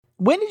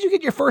when did you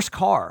get your first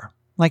car?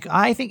 Like,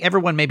 I think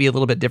everyone may be a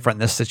little bit different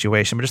in this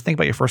situation, but just think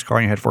about your first car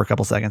in your head for a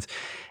couple seconds.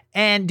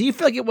 And do you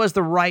feel like it was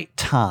the right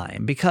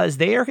time? Because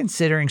they are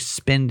considering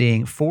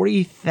spending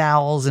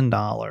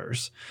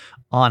 $40,000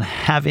 on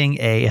having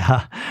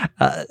a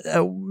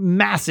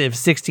massive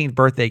 16th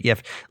birthday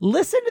gift.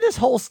 Listen to this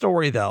whole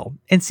story, though,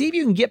 and see if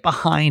you can get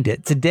behind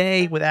it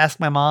today with Ask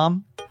My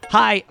Mom.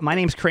 Hi, my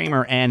name's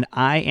Kramer, and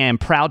I am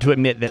proud to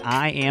admit that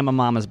I am a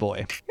mama's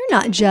boy. You're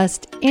not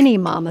just any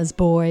mama's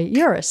boy.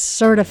 You're a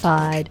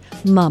certified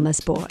mama's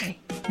boy.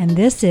 And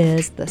this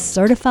is the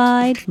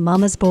Certified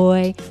Mama's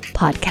Boy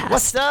Podcast.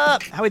 What's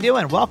up? How we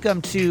doing?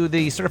 Welcome to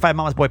the Certified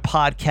Mama's Boy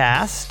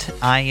Podcast.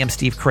 I am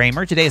Steve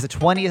Kramer. Today is the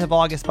 20th of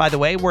August, by the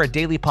way. We're a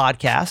daily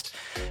podcast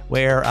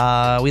where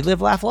we live,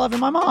 laugh, love,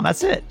 and my mom.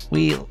 That's it.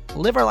 We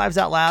live our lives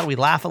out loud. We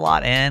laugh a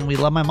lot, and we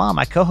love my mom,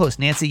 my co-host,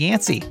 Nancy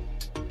Yancey.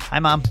 Hi,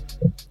 Mom.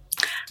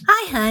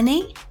 Hi,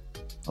 honey.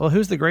 Well,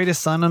 who's the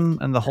greatest son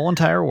in the whole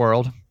entire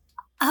world?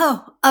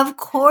 Oh, of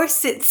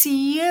course it's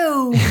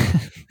you.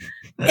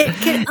 It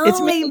can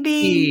only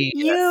be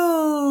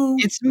you.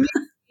 It's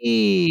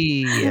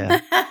me.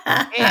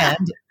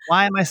 And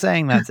why am I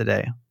saying that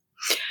today?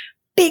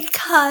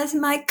 Because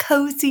my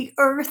cozy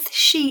earth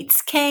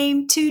sheets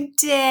came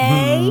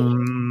today.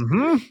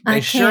 Mm-hmm.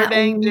 They sure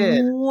dang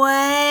did.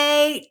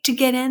 Wait to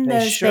get in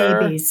those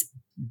babies.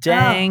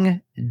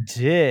 Dang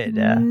did.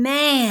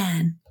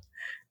 Man.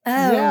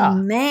 Oh, yeah.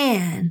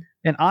 Man.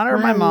 In honor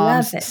of my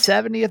mom's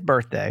 70th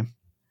birthday,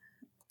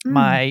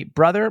 my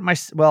brother and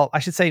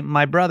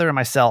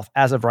myself,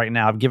 as of right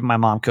now, have given my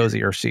mom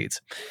cozy earth sheets.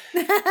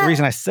 The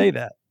reason I say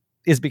that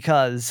is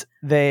because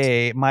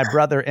my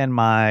brother and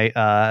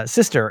my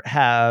sister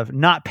have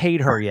not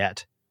paid her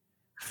yet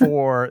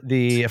or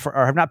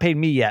have not paid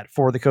me yet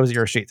for the cozy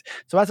earth sheets.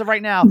 So as of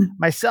right now,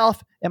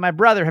 myself and my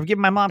brother have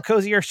given my mom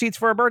cozy earth sheets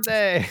for her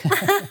birthday.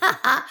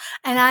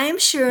 And I am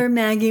sure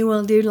Maggie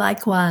will do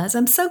likewise.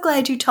 I'm so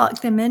glad you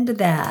talked them into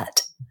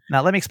that.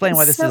 Now, let me explain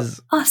why this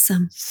is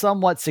awesome,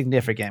 somewhat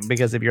significant,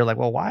 because if you're like,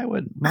 well, why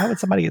would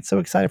somebody get so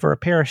excited for a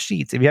pair of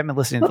sheets? If you haven't been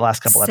listening to the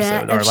last couple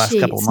episodes or last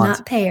couple of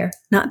months.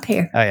 Not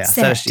pair. Oh, yeah.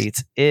 Set of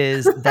sheets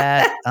is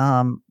that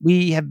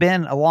we have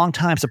been a long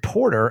time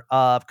supporter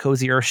of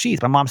Cozy Earth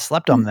sheets. My mom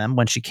slept on them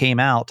when she came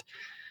out,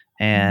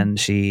 and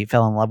she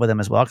fell in love with them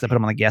as well because I put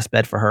them on the guest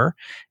bed for her.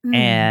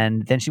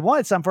 And then she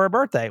wanted some for her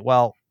birthday.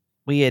 Well,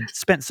 we had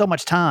spent so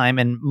much time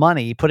and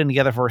money putting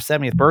together for her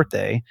 70th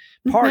birthday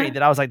party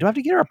that I was like, do I have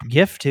to get her a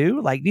gift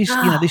too? Like these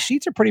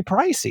sheets are pretty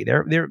pricey.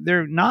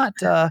 They're not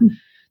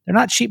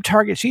cheap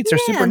Target sheets. They're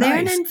super nice. They're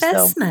an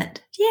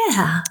investment. So,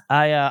 yeah.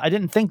 I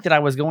didn't think that I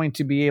was going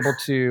to be able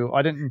to.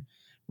 I didn't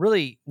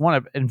really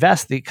want to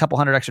invest the couple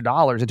 $100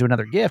 extra into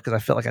another gift because I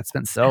felt like I'd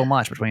spent so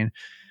much between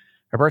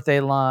her birthday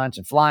lunch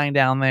and flying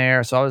down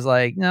there. So I was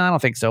like, no, I don't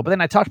think so. But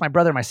then I talked to my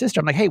brother and my sister.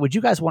 I'm like, hey, would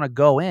you guys want to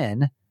go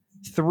in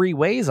 3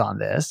 ways on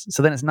this?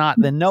 So then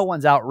then no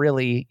one's out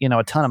really,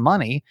 a ton of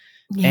money.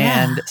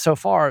 Yeah. And so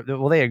far,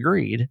 well, they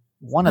agreed.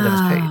 One of them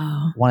is paid.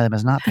 One of them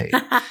is not paid.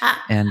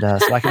 And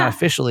so I can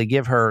officially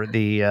give her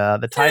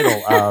the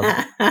title of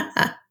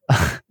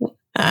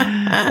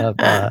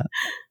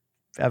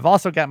I've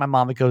also got my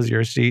mom the Cozy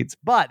Earth sheets,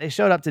 but they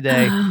showed up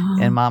today,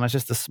 and Mom, it's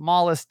just the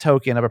smallest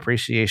token of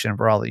appreciation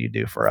for all that you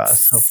do for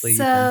us. Hopefully,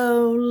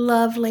 so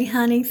lovely,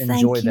 honey.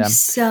 Thank you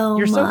so much.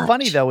 You're so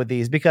funny though with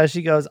these because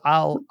she goes,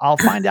 "I'll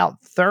find out.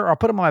 I'll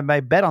put them on my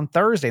bed on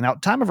Thursday." Now,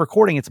 time of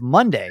recording, it's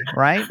Monday,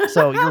 right?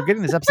 So you're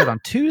getting this episode on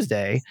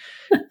Tuesday,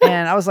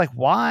 and I was like,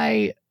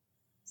 "Why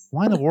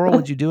in the world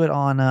would you do it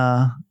on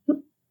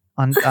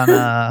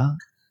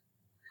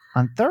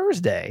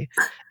Thursday?"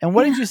 And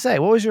what did you say?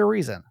 What was your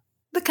reason?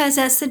 Because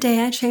that's the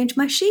day I change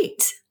my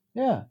sheets.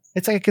 Yeah.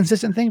 It's like a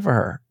consistent thing for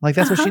her. Like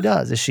that's what she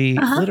does. Is she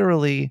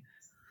literally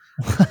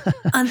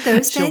on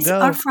Thursdays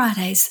or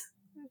Fridays.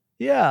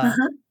 Yeah.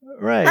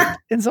 Right.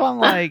 And so I'm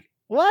like,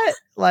 what?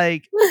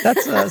 Like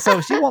that's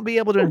so she won't be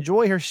able to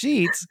enjoy her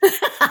sheets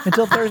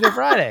until Thursday,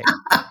 Friday.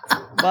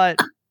 But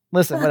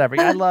listen, whatever.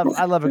 I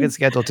love a good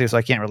schedule too, so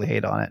I can't really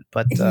hate on it.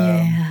 But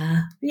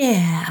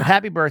yeah. But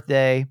happy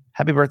birthday.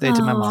 Happy birthday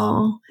to my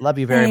mom. Love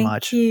you very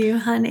much. Thank you,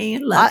 honey.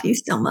 Love you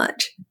so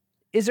much.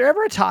 Is there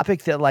ever a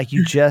topic that like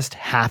you just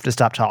have to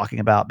stop talking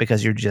about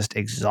because you're just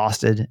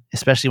exhausted,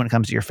 especially when it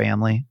comes to your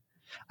family?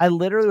 I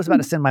literally was about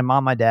to send my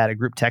mom, my dad a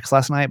group text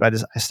last night, but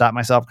I stopped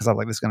myself because I was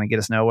like, this is going to get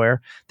us nowhere.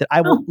 That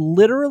I will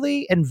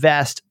literally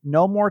invest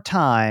no more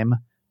time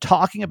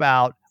talking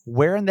about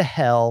where in the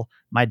hell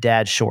my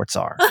dad's shorts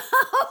are.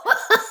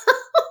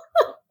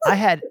 I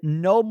had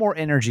no more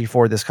energy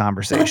for this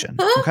conversation.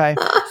 Okay.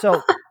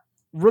 So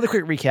really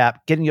quick recap,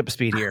 getting you up to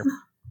speed here.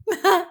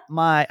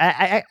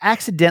 I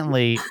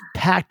accidentally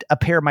packed a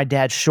pair of my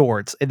dad's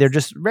shorts. They're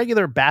just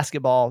regular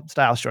basketball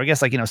style shorts. I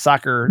guess like,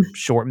 soccer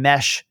short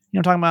mesh, you know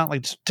what I'm talking about?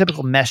 Like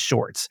typical mesh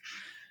shorts,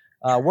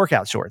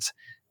 workout shorts.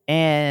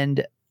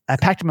 And I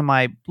packed them in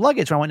my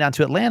luggage when I went down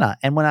to Atlanta.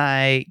 And when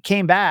I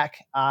came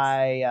back,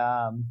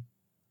 I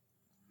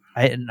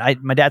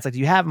my dad's like, do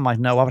you have them? I'm like,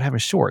 no, I would have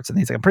his shorts. And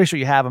he's like, I'm pretty sure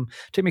you have them.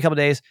 Took me a couple of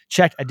days,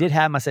 checked. I did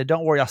have them. I said,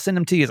 don't worry, I'll send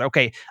them to you. He's like,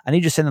 okay, I need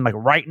you to send them like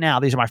right now.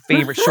 These are my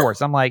favorite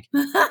shorts. I'm like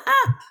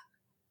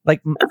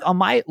on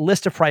my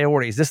list of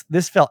priorities,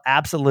 this fell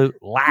absolute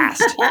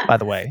last, by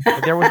the way.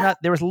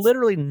 There was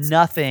literally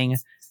nothing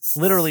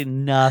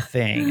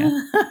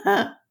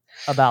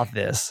about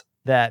this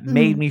that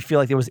made me feel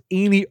like there was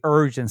any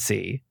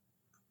urgency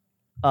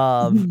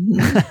of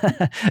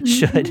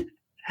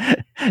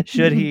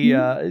should he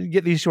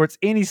get these shorts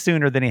any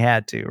sooner than he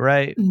had to,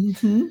 right?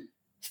 Mm-hmm.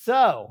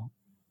 So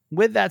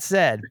with that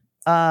said,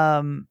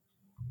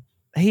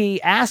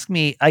 he asked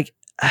me like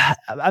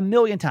a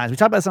million times. We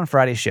talked about this on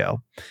Friday's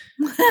show.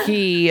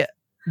 He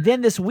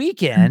then this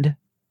weekend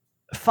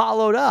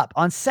followed up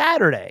on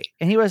Saturday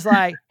and he was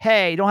like,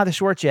 hey, you don't have the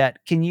shorts yet.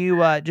 Can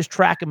you just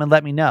track them and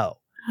let me know?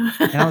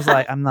 And I was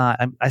like,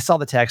 I saw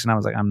the text and I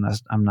was like, I'm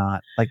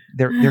not like,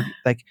 they're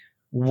like,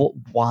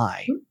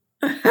 why?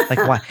 Like,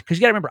 why? Because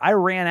you got to remember, I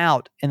ran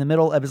out in the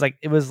middle. It was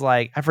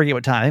like, I forget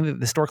what time. I think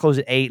the store closed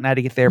at 8 and I had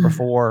to get there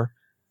before.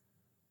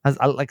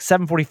 I like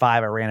 7:45. I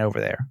ran over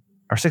there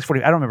or 6:40.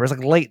 I don't remember. It was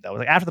like late though. It was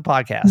like after the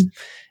podcast,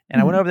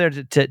 and I went over there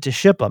to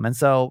ship them. And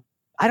so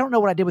I don't know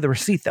what I did with the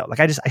receipt though.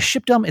 Like I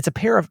shipped them. It's a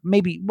pair of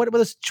maybe what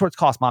those shorts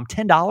cost, Mom?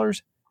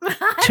 $10,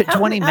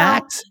 20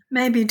 max,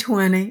 maybe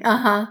 20.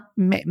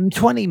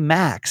 20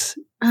 max.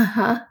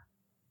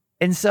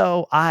 And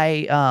so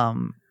I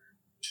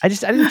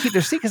didn't keep their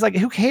receipt because like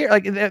who cares?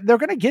 Like they're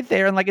gonna get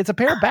there and like it's a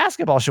pair of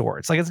basketball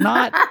shorts. Like it's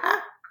not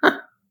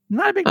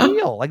a big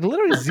deal. Like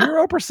literally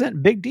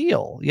 0% big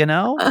deal. You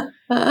know.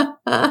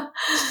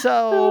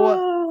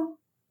 So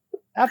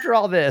after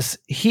all this,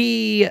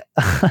 he's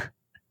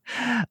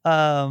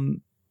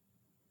asking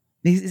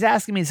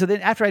me. So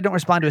then after I don't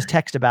respond to his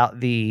text about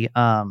the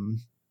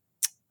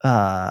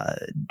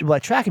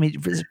tracking me,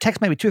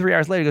 text maybe 2 or 3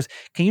 hours later, he goes,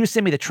 can you just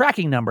send me the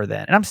tracking number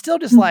then? And I'm still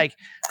just like,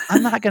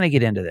 I'm not going to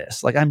get into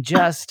this. Like I'm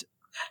just,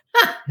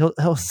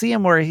 he'll see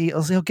him where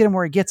he'll get him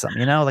where he gets them,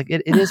 you know, like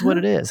it is what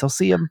it is. He'll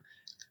see him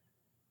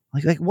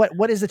like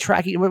what is the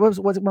tracking? What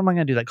am I going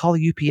to do? Like call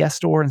the UPS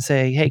store and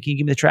say, hey, can you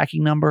give me the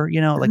tracking number?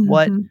 You know, like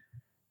what?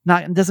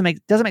 It doesn't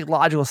make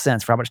logical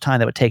sense for how much time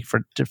that would take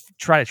to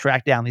try to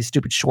track down these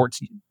stupid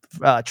shorts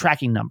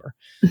tracking number.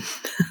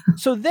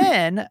 So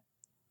then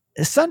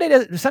Sunday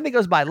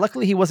goes by.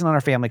 Luckily, he wasn't on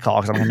our family call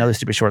because I'm going to know the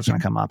stupid short's going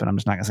to come up and I'm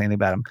just not going to say anything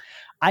about him.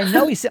 I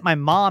know he sent my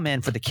mom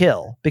in for the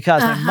kill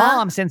because my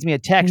mom sends me a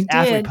text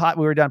after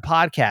we were done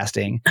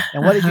podcasting.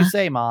 And what did you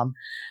say, Mom?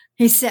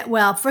 He said,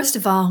 well, first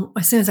of all,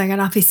 as soon as I got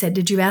off, he said,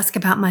 did you ask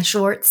about my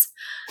shorts?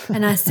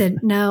 And I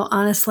said, no,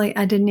 honestly,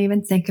 I didn't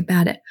even think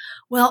about it.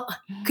 Well,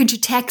 could you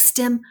text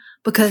him?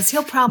 Because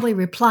he'll probably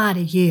reply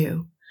to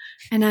you.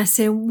 And I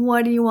said,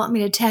 what do you want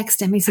me to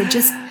text him? He said,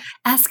 just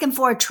ask him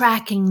for a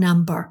tracking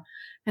number.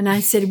 And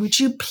I said, would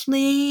you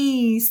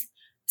please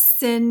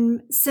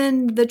send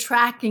the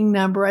tracking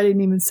number? I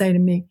didn't even say to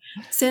me,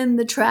 send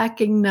the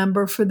tracking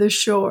number for the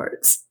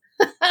shorts.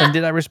 And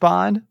did I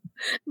respond?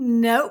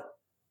 Nope.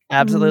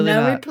 Absolutely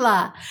no not.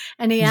 reply.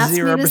 And he asked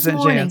me this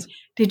morning, chance.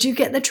 Did you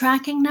get the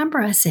tracking number?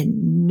 I said,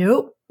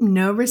 nope,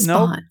 no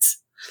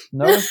response.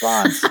 Nope. No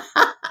response.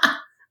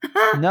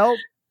 Nope.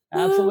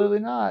 Absolutely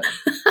not.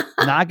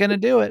 Not going to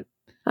do it.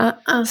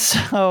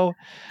 So,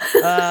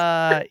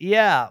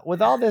 yeah,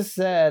 with all this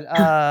said,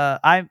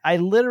 I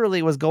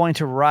literally was going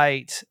to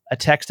write a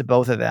text to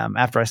both of them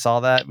after I saw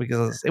that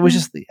because it was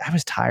just, I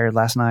was tired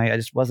last night. I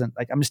just wasn't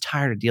like, I'm just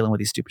tired of dealing with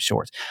these stupid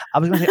shorts. I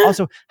was going to say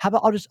also, how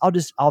about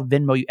I'll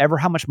Venmo you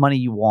how much money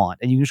you want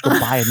and you can just go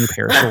buy a new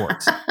pair of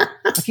shorts.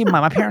 Keep in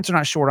mind, my parents are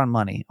not short on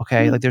money.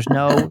 Okay. Like there's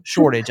no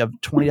shortage of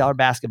 $20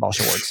 basketball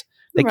shorts.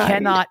 They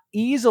cannot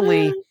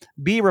easily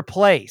be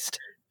replaced.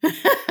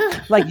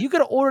 Like you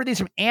could have ordered these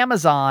from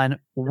Amazon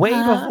way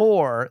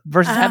before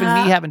versus having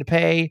me having to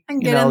pay, the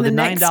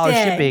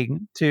 $9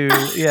 shipping to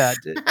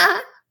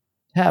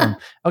have them.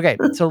 Okay.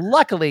 So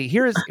luckily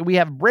we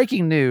have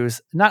breaking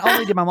news. Not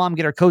only did my mom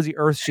get her Cozy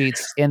Earth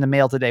sheets in the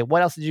mail today.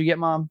 What else did you get,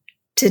 Mom?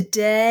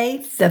 Today,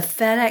 the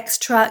FedEx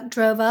truck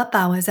drove up.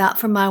 I was out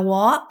for my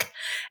walk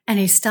and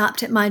he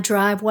stopped at my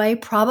driveway,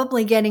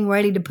 probably getting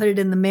ready to put it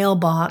in the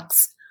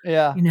mailbox.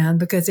 Yeah.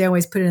 Because they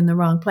always put it in the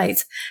wrong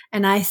place.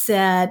 And I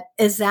said,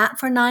 is that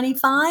for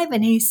 95?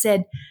 And he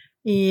said,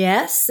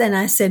 yes. And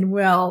I said,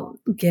 well,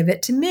 give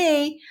it to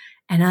me.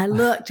 And I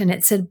looked and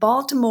it said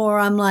Baltimore.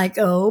 I'm like,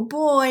 oh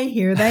boy,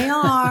 here they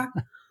are.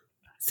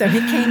 So he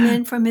came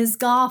in from his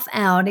golf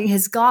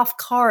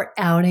cart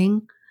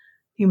outing.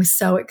 He was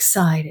so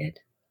excited.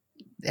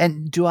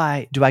 And do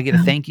I get a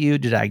thank you?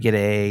 Did I get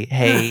a,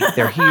 hey,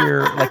 they're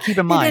here? Like keep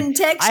in mind. He didn't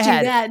text you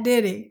that,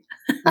 did he?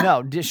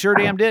 No, sure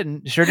damn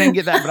didn't. Sure didn't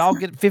get that, but I'll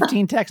get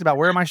 15 texts about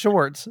where are my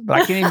shorts, but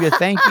I can't even get a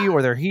thank you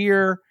or they're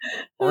here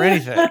or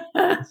anything.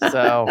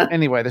 So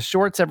anyway, the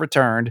shorts have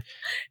returned.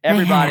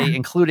 Everybody,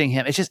 including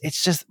him.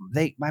 It's just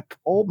my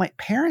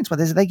parents,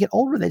 when they get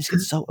older, they just get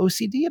so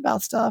OCD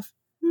about stuff.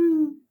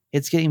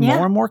 It's getting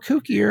more and more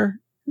kookier.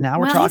 now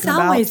we're Well, talking he's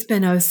about. always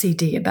been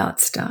OCD about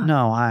stuff.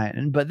 No,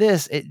 but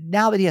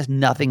now that he has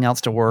nothing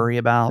else to worry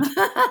about,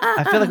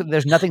 I feel like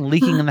there's nothing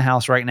leaking in the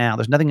house right now.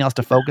 There's nothing else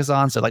to focus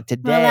on. So like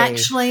today, Well,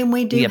 actually,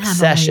 we do the have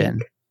obsession.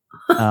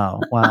 a leak. Oh,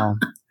 well,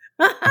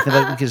 I feel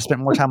like we could have spent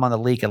more time on the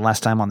leak and less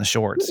time on the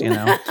shorts,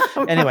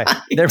 Anyway,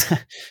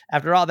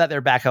 after all that,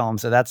 they're back home.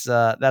 So that's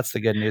the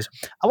good news.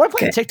 I want to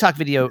play a TikTok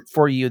video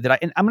for you that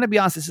and I'm going to be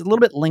honest, this is a little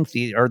bit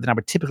lengthier than I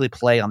would typically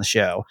play on the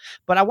show,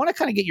 but I want to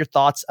kind of get your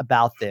thoughts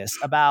about this,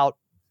 about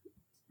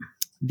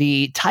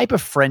the type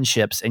of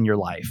friendships in your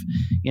life.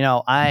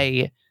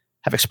 I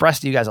have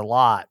expressed to you guys a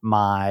lot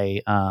my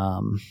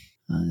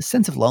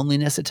sense of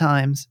loneliness at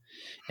times,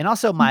 and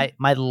also my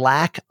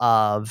lack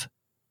of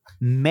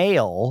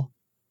male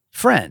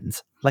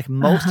friends. Like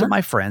most of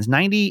my friends,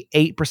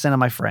 98% of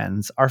my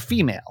friends are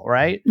female,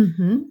 right?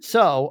 Mm-hmm.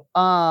 So,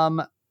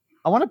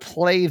 I want to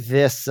play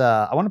this.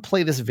 I want to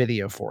play this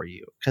video for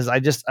you because I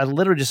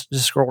literally just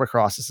scrolled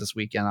across this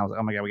weekend. I was like,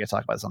 oh my God, we got to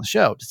talk about this on the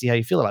show to see how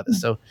you feel about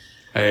this. So,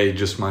 hey,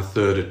 just my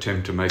third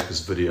attempt to make this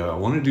video. I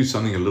want to do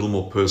something a little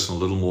more personal,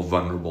 a little more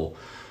vulnerable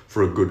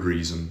for a good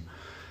reason.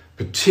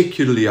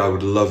 Particularly, I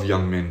would love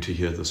young men to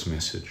hear this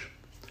message.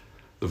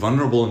 The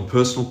vulnerable and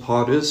personal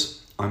part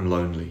is I'm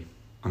lonely.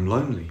 I'm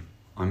lonely.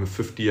 I'm a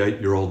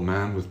 58-year-old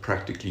man with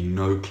practically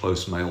no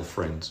close male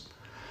friends.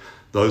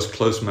 Those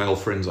close male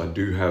friends I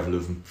do have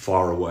live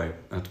far away.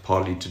 That's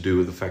partly to do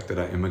with the fact that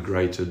I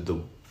immigrated,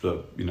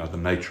 the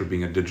nature of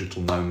being a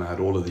digital nomad,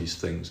 all of these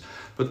things.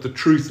 But the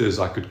truth is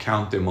I could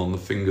count them on the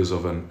fingers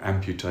of an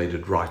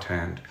amputated right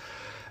hand.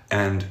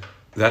 And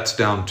that's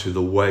down to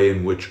the way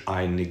in which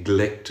I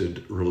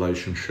neglected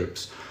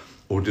relationships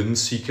or didn't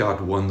seek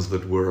out ones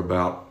that were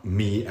about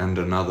me and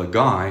another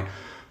guy,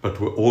 but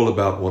were all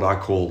about what I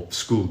call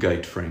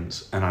schoolgate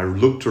friends. And I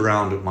looked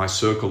around at my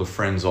circle of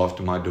friends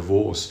after my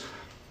divorce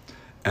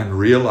and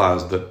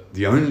realized that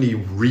the only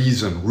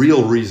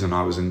real reason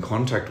I was in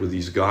contact with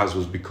these guys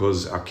was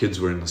because our kids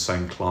were in the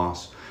same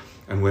class.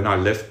 And when I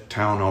left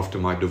town after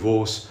my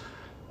divorce,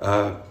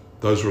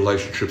 those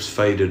relationships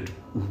faded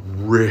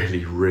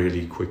really,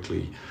 really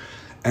quickly.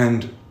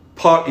 And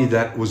partly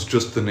that was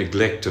just the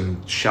neglect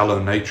and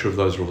shallow nature of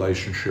those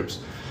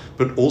relationships,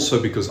 but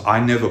also because I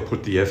never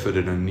put the effort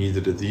in, and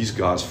neither did these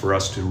guys, for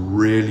us to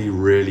really,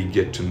 really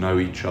get to know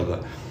each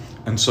other.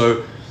 And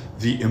so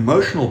the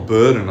emotional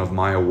burden of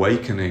my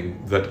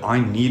awakening that I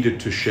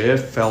needed to share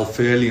fell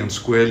fairly and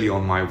squarely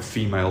on my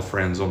female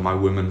friends, on my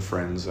women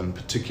friends, and in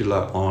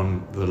particular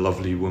on the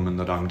lovely woman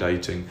that I'm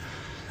dating.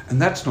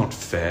 And that's not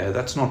fair,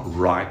 that's not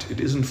right.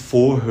 It isn't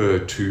for her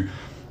to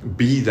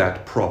be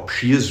that prop.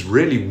 She is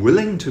really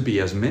willing to be,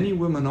 as many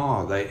women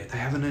are. They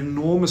have an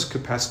enormous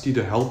capacity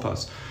to help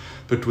us.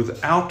 But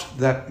without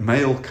that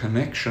male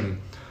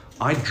connection,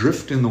 I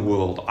drift in the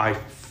world.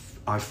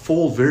 I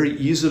fall very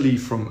easily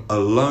from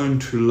alone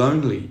to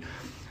lonely.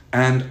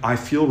 And I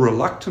feel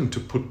reluctant to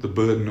put the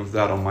burden of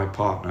that on my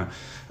partner,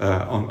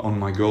 on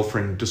my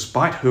girlfriend,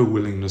 despite her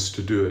willingness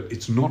to do it.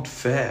 It's not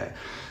fair.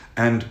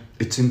 And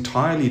it's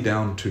entirely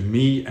down to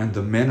me and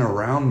the men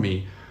around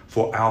me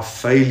for our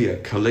failure,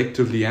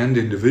 collectively and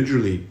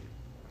individually,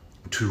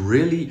 to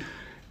really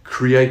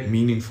create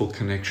meaningful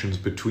connections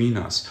between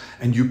us.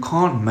 And you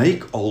can't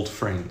make old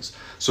friends.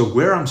 So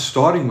where I'm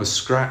starting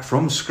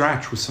from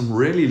scratch with some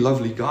really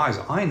lovely guys,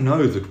 I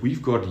know that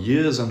we've got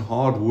years and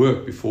hard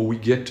work before we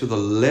get to the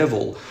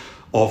level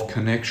of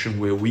connection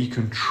where we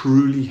can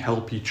truly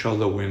help each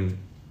other when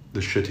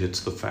the shit hits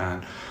the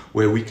fan,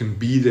 where we can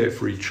be there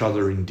for each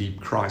other in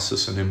deep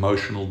crisis and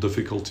emotional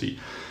difficulty,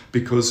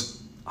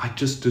 because I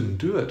just didn't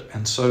do it.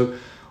 And so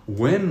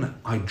when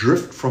I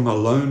drift from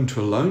alone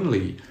to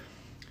lonely,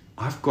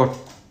 I've got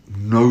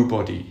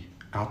nobody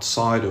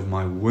outside of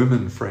my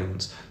women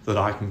friends that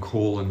I can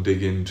call and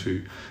dig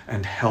into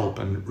and help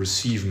and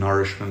receive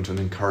nourishment and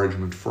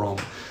encouragement from.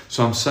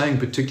 So I'm saying,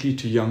 particularly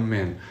to young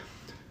men,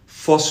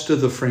 foster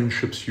the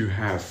friendships you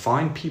have.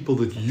 Find people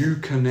that you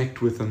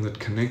connect with and that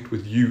connect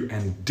with you,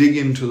 and dig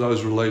into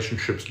those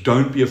relationships.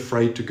 Don't be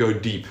afraid to go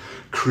deep.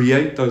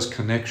 Create those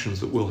connections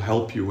that will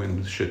help you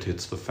when shit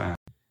hits the fan.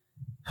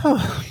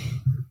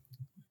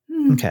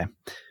 Okay.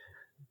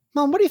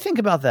 Mom, what do you think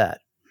about that?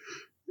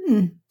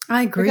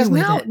 I agree because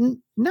with now, it.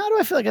 Now do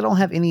I feel like I don't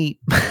have any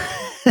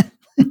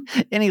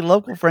any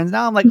local friends?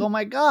 Now I'm like, oh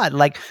my God,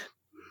 like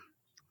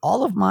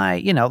all of my,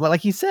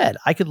 like you said,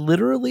 I could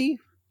literally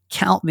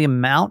count the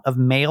amount of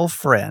male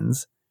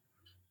friends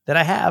that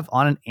I have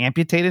on an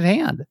amputated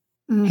hand.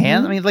 Mm-hmm.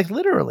 Hand, I mean, like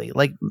literally,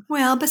 like.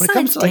 Well,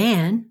 besides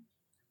Dan.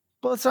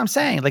 Well, that's what I'm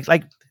saying. Like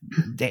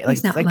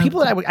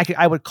people that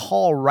I would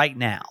call right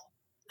now.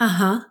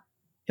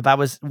 If I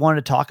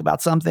wanted to talk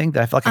about something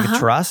that I felt like I could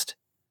trust.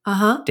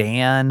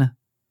 Dan,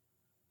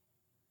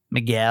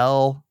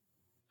 Miguel.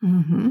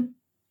 Mm-hmm.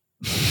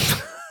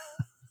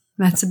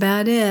 That's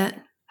about it.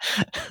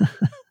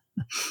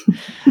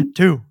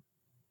 Two.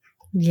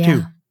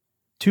 Yeah.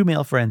 Two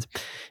male friends.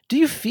 Do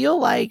you feel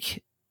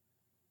like,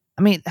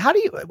 I mean, how do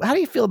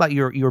you feel about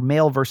your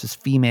male versus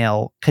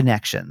female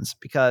connections?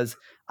 Because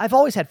I've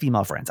always had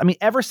female friends. I mean,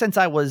 ever since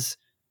I was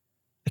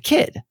a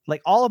kid.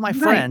 Like all of my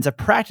friends have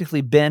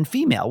practically been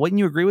female. Wouldn't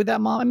you agree with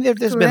that, Mom? I mean,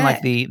 there's been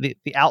like the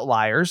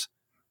outliers.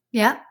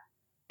 Yeah.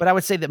 But I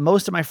would say that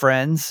most of my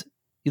friends,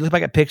 you look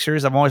back at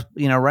pictures, I'm always,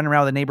 running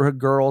around with the neighborhood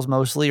girls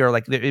mostly, or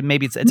like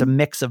maybe it's a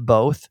mix of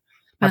both.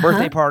 My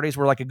birthday parties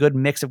were like a good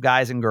mix of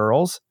guys and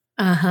girls.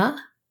 Uh-huh.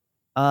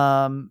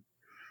 I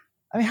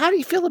mean, how do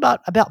you feel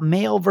about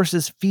male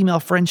versus female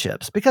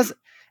friendships? Because,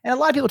 and a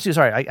lot of people too,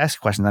 sorry, I ask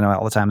questions, I know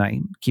all the time, and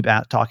I keep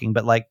talking,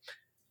 but like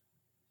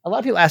a lot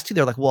of people ask too,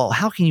 they're like, well,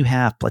 how can you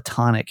have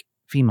platonic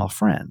female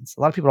friends?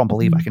 A lot of people don't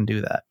believe I can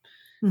do that.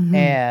 Mm-hmm.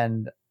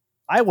 And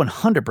I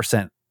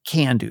 100%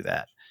 can do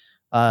that.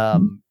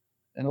 And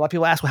a lot of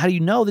people ask, well, how do you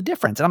know the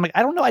difference? And I'm like,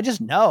 I don't know. I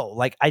just know.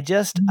 Like, I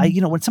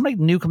when somebody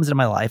new comes into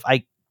my life,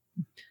 I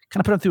kind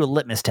of put them through a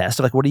litmus test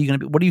of like, what are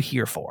you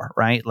here for?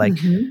 Right? Like,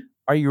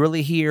 are you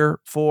really here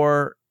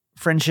for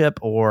friendship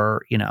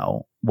or,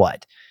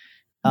 what?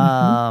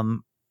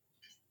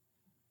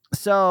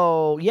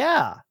 So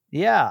yeah.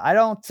 I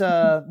don't,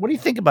 what do you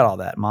think about all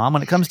that, Mom,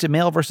 when it comes to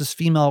male versus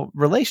female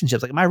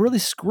relationships? Like, am I really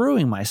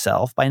screwing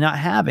myself by not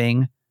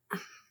having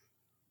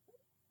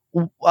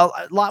a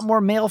lot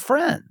more male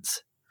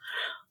friends?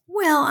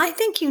 Well, I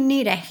think you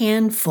need a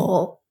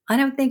handful. I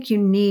don't think you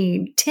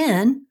need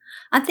 10.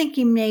 I think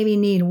you maybe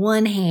need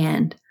one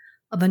hand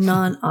of a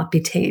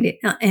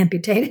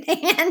amputated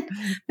hand,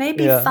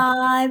 maybe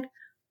 5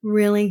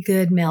 really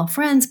good male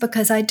friends,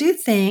 because I do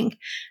think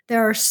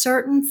there are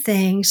certain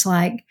things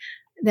like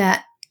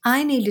that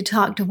I need to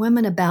talk to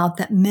women about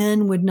that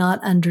men would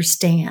not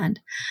understand.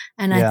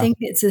 And I think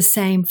it's the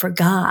same for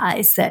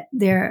guys, that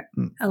there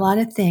are a lot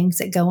of things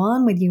that go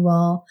on with you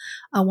all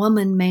a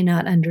woman may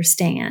not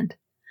understand.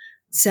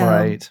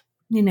 So,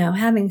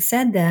 having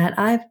said that,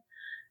 I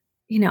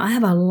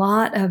have a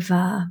lot of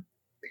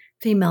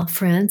female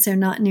friends. They're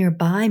not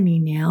nearby me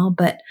now,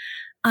 but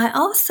I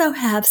also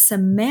have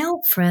some male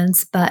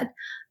friends, but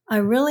I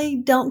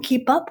really don't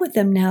keep up with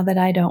them now that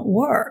I don't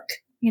work.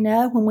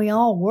 When we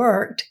all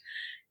worked,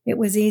 it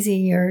was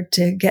easier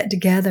to get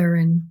together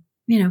and,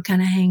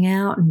 kind of hang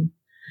out. And,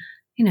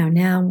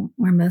 now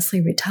we're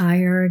mostly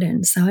retired.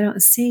 And so I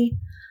don't see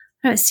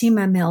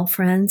my male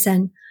friends.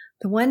 And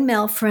the one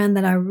male friend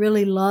that I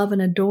really love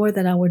and adore,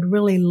 that I would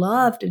really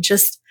love to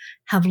just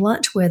have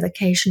lunch with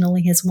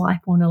occasionally, his wife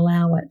won't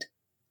allow it.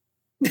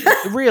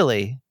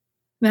 Really?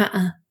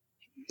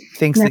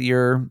 Thinks that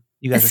you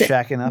guys are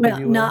shacking up?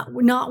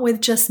 Well, not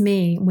with just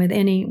me, with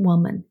any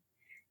woman.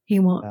 He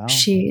won't. Oh.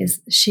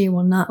 She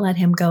will not let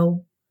him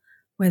go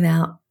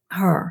without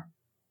her.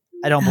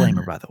 I don't blame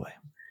her, by the way.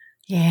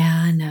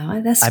 Yeah, I know.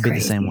 I'd be the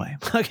same way.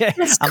 Okay.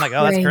 I'm like,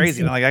 oh, that's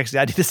crazy. I'm like, actually,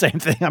 I do the same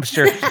thing. I'm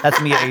sure that's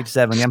me at age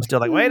 70. I'm still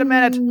like, wait a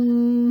minute. I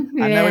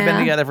know we've been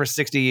together for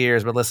 60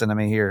 years, but listen to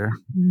me here.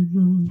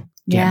 I'm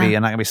not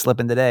going to be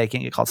slipping today.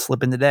 Can't get called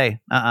slipping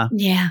today.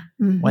 Yeah.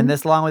 Went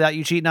this long without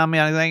you cheating on me.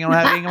 I ain't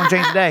going to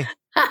change today.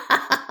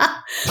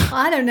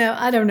 I don't know.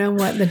 I don't know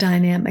what the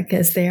dynamic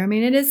is there. I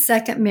mean, it is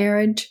second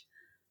marriage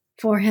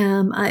for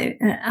him.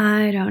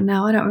 I don't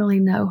know. I don't really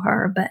know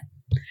her, but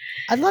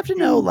I'd love to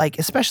know, like,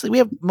 especially we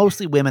have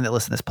mostly women that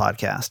listen to this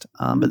podcast,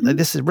 but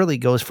this really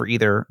goes for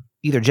either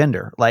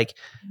gender. Like,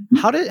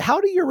 how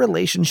do your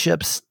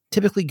relationships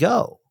typically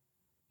go?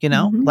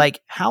 Like,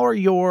 how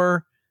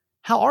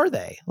are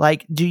they?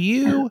 Like, do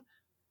you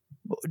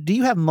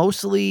have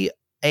mostly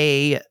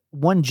a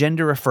one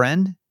gender a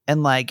friend,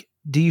 and like,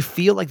 do you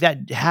feel like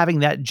that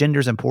having that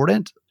gender is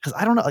important? Because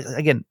I don't know. Like,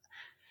 again,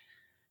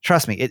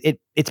 trust me,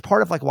 it's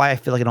part of like why I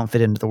feel like I don't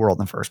fit into the world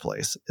in the first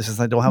place. It's just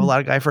I don't have a lot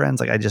of guy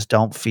friends. Like, I just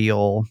don't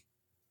feel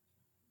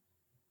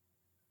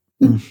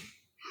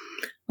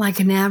like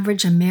an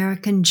average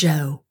American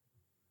Joe.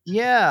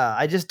 Yeah,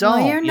 I just don't.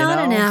 Well, you're not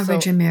an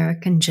average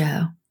American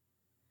Joe.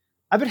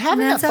 I've been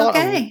having that thought.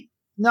 Okay.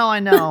 No,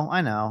 I know.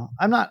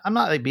 I'm not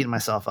like beating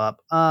myself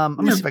up. I'm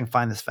gonna see if I can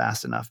find this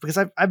fast enough, because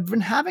I've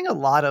been having a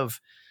lot of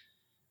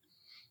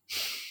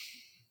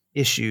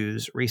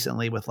issues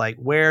recently with like,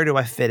 where do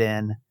I fit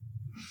in?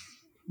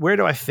 Where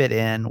do I fit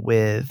in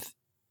with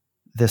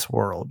this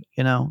world?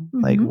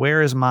 Like,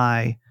 where is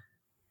my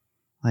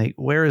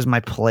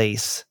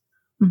place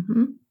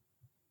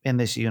in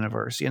this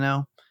universe?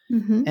 And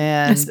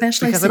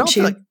especially since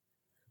you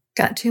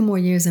got 2 more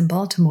years in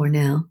Baltimore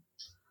now.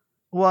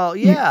 Well,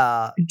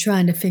 yeah, I'm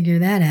trying to figure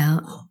that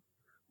out.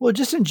 Well,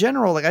 just in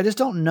general, like, I just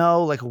don't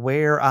know, like,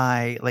 where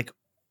I like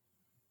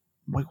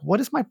what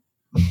is my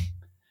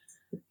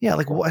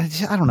like, what,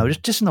 I don't know,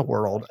 just in the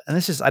world. And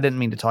I didn't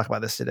mean to talk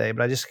about this today,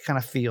 but I just kind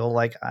of feel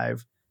like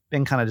I've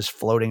been kind of just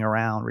floating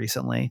around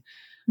recently.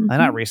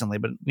 Not recently,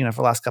 but, for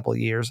the last couple of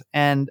years.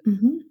 And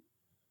one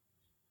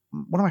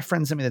of my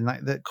friends sent me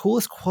the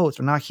coolest quotes,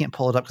 but now I can't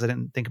pull it up because I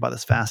didn't think about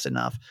this fast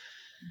enough.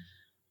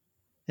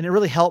 And it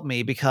really helped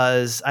me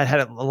because I had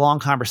a long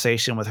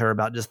conversation with her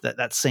about just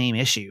that same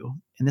issue.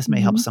 And this may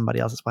help somebody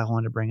else. That's why I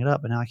wanted to bring it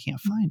up, but now I can't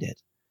find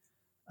it.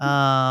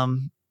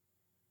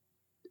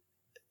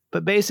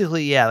 But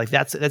basically, yeah, like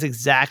that's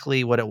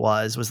exactly what it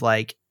was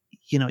like,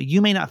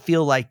 you may not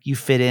feel like you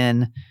fit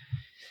in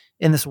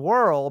this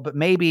world, but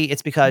maybe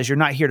it's because you're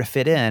not here to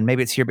fit in.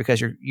 Maybe it's here because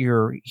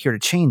you're here to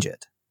change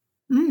it.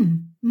 Mm-hmm.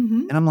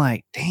 And I'm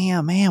like,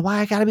 damn, man, why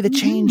I got to be the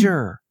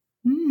changer?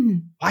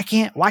 Mm. Why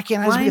can't I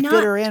just Why be the not?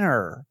 fitter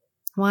inner?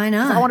 Why If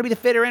not? I want to be the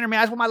fitter inner, man,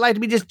 I just want my life to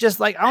be just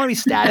like, I want to be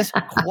status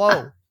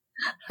quo.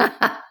 No,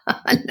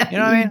 You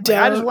know what I mean? Like,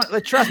 I just want,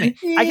 like, trust me,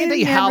 I can't tell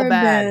you how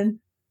bad.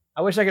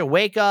 I wish I could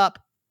wake up,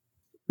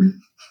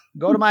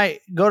 I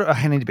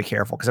need to be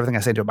careful because everything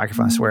I say to a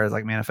microphone, I swear, is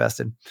like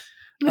manifested.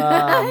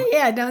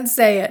 Yeah, don't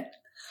say it.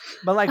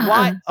 But like,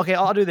 why? Okay,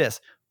 I'll do this.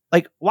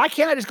 Like, why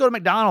can't I just go to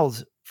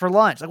McDonald's for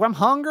lunch? Like, when I'm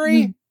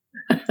hungry,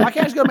 why can't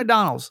I just go to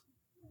McDonald's?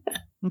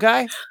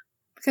 Okay?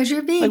 Because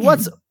you're vegan. Like,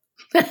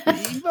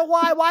 but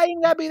why? Why you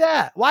gotta be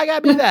that? Why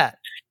gotta be that?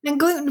 And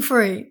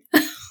gluten-free.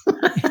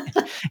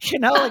 You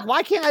know, like,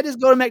 why can't I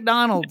just go to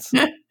McDonald's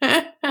and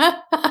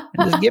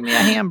just get me a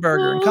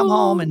hamburger and come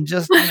home and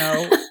just,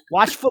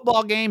 watch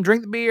football game,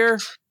 drink the beer,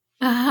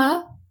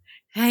 Uh-huh.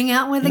 Hang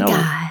out with the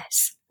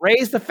guys.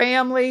 raise the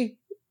family,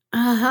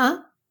 Uh-huh.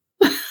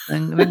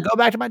 and then go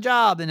back to my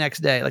job the next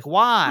day? Like,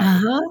 why?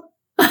 Uh-huh.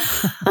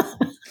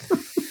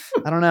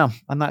 I don't know.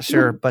 I'm not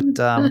sure. But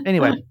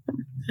anyway,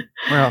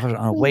 we're off on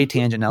a way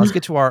tangent now. Let's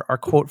get to our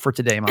quote for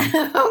today, Mom.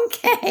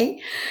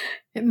 Okay.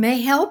 It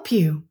may help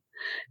you.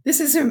 This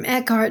is from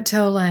Eckhart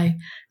Tolle.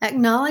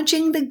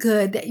 Acknowledging the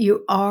good that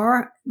you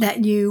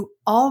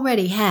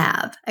already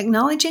have.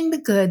 Acknowledging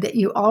the good that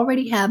you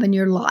already have in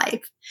your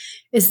life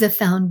is the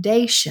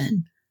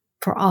foundation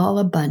for all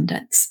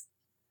abundance.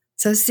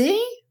 So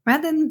see,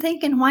 rather than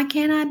thinking, why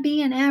can't I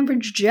be an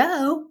average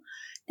Joe?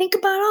 Think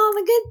about all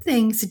the good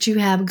things that you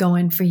have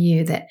going for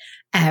you that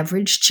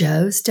average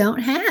Joes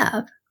don't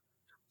have.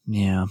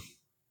 Yeah.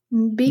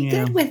 Be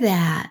good with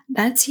that.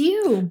 That's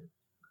you.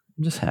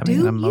 I'm just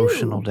having an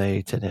emotional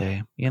day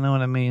today. You know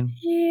what I mean?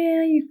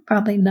 Yeah, you're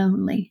probably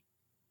lonely.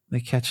 They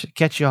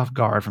catch you off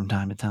guard from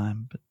time to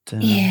time. But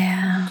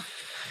yeah.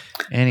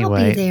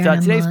 Anyway, I'll be there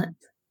in a month.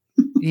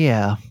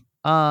 Yeah.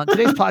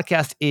 Today's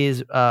podcast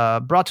is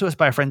brought to us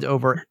by our friends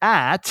over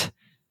at,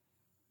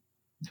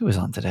 who is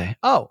on today?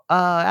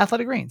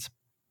 Athletic Greens.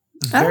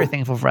 Very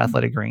thankful for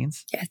Athletic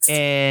Greens. Yes.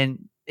 And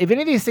if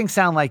any of these things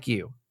sound like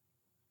you,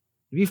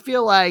 if you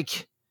feel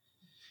like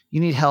you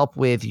need help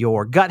with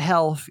your gut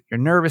health, your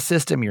nervous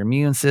system, your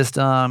immune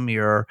system,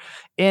 your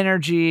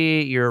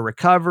energy, your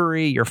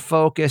recovery, your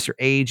focus, your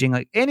aging,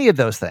 like any of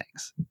those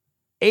things,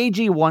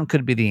 AG1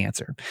 could be the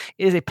answer.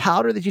 It is a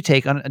powder that you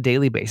take on a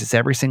daily basis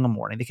every single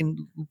morning. They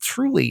can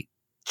truly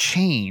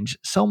change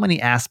so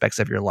many aspects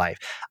of your life.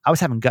 I was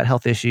having gut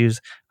health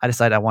issues. I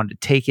decided I wanted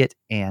to take it,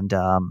 and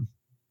I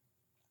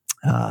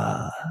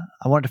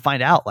wanted to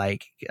find out,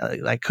 like,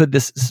 could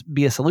this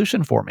be a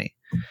solution for me?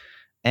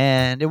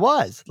 And it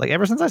was. Like,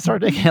 ever since I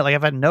started taking it, like,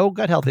 I've had no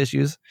gut health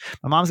issues.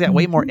 My mom's got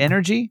way more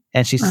energy,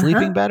 and she's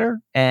sleeping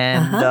better.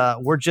 And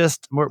we're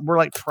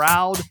like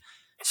proud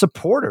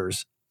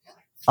supporters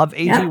of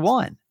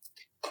AG1.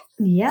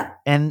 Yep.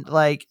 And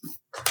like,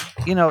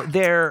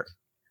 they're,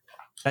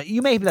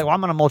 you may be like, well,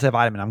 I'm on a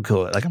multivitamin. I'm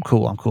cool. Like, I'm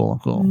cool.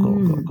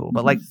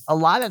 But like, a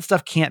lot of that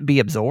stuff can't be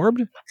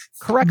absorbed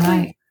correctly.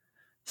 Right.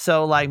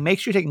 So like, make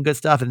sure you're taking good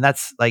stuff. And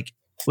that's like,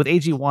 with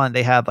AG1,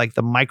 they have like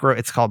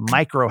it's called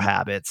Micro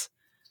Habits,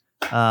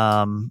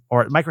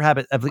 or Micro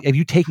Habit of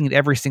you taking it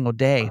every single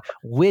day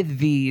with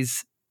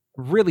these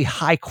really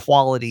high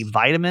quality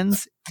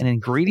vitamins and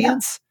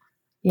ingredients.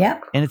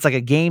 Yep. And it's like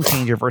a game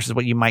changer versus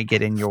what you might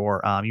get in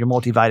your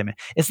multivitamin.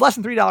 It's less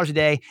than $3 a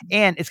day,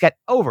 and it's got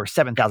over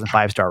 7,000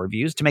 5-star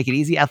reviews. To make it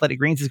easy, Athletic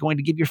Greens is going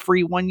to give you a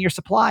free 1-year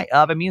supply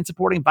of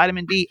immune-supporting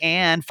vitamin D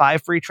and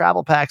 5 free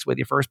travel packs with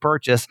your first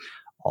purchase.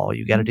 All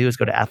you got to do is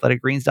go to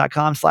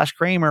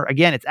athleticgreens.com/Kramer.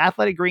 Again, it's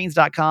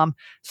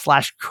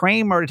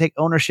athleticgreens.com/Kramer to take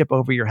ownership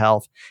over your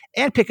health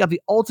and pick up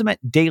the ultimate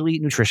daily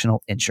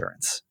nutritional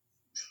insurance.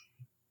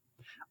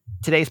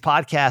 Today's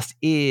podcast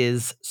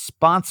is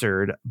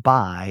sponsored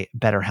by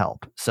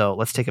BetterHelp. So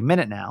let's take a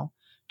minute now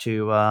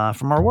to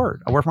from a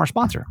word from our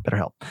sponsor,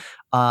 BetterHelp.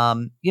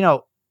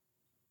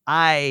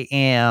 I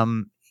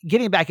am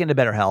getting back into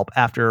BetterHelp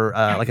after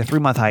like a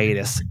 3-month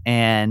hiatus,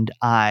 and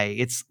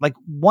it's like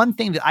one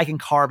thing that I can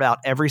carve out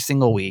every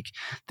single week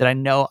that I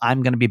know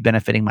I'm going to be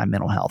benefiting my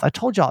mental health. I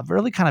told y'all I've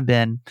really kind of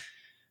been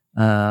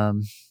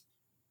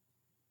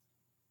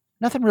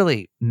nothing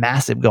really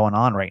massive going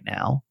on right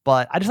now,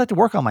 but I just like to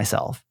work on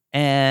myself.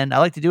 And I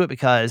like to do it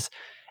because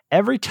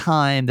every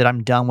time that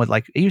I'm done with,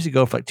 like, I usually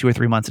go for like 2 or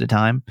 3 months at a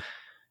time.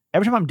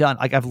 Every time I'm done,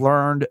 like, I've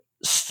learned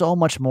so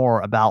much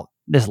more about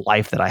this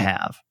life that I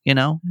have,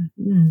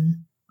 Mm-hmm.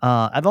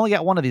 I've only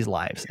got one of these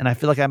lives, and I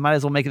feel like I might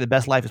as well make it the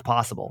best life as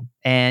possible.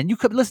 And you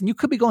could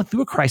be going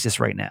through a crisis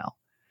right now.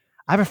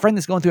 I have a friend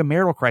that's going through a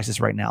marital crisis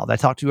right now that I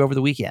talked to over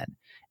the weekend.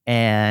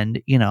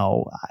 And,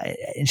 and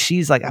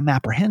she's like, I'm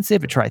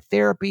apprehensive to try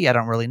therapy. I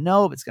don't really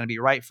know if it's going to be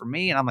right for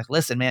me. And I'm like,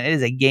 listen, man, it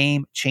is a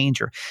game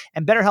changer.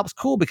 And BetterHelp's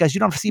cool because you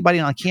don't have to see anybody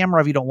on camera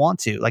if you don't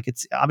want to. Like,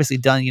 it's obviously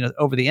done,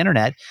 over the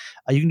internet.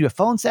 You can do a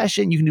phone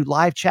session. You can do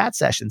live chat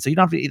sessions. So you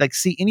don't have to like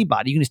see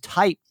anybody. You can just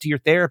type to your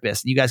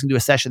therapist, and you guys can do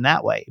a session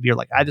that way. If you're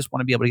like, I just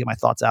want to be able to get my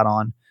thoughts out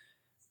on,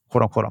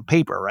 quote unquote, on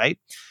paper, right?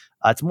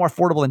 It's more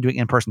affordable than doing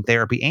in-person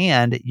therapy,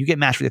 and you get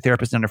matched with a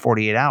therapist in under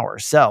 48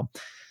 hours. So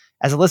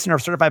As a listener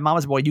of Certified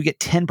Mama's Boy, you get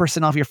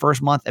 10% off your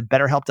first month at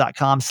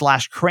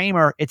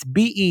betterhelp.com/Kramer. It's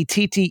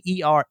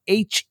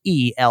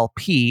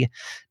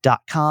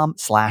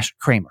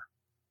BETTERHELP.com/Kramer.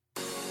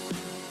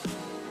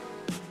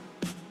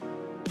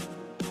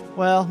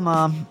 Well,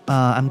 Mom,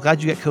 I'm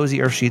glad you get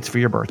Cozy Earth sheets for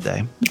your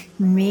birthday.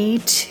 Me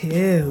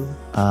too.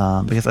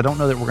 Because I don't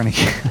know that we're gonna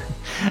get.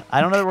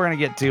 I don't know that we're gonna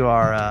get to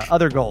our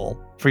other goal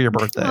for your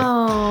birthday,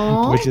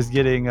 Aww. which is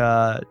getting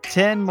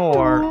 10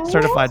 more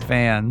certified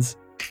fans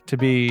to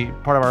be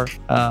part of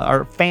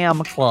our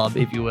fam club,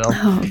 if you will.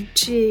 Oh,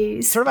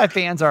 geez. Certified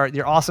fans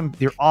you're awesome.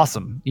 You're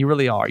awesome. You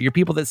really are. You're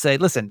people that say,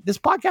 listen, this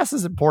podcast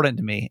is important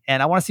to me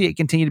and I want to see it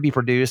continue to be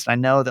produced. I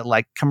know that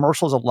like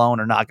commercials alone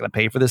are not going to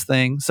pay for this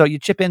thing. So you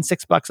chip in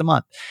 $6 a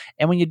month.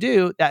 And when you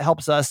do, that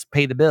helps us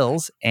pay the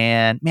bills.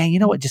 And man, you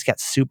know what just got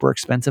super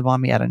expensive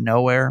on me out of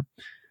nowhere?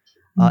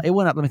 It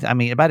went up. If I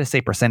had to say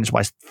percentage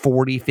wise,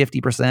 40,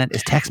 50%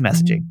 is text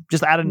messaging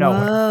just out of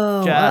nowhere.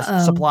 Whoa,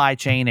 just supply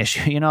chain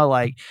issue.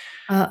 I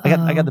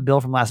got the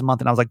bill from last month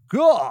and I was like,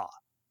 "Gah!"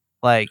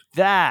 Like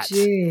that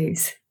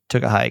Jeez.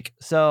 took a hike.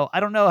 So I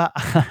don't know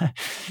how,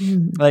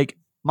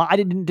 I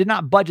did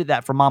not budget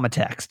that for Mama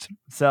Text.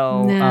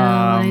 So No,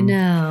 I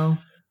know.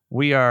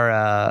 we're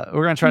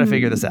going to try to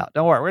figure this out.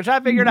 Don't worry. We're going to try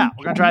to figure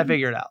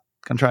it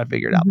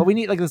out. But we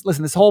need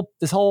listen, this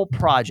whole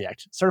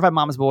project, Certified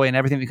Mama's Boy and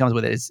everything that comes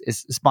with it is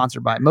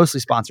mostly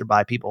sponsored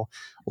by people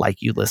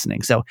like you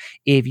listening. So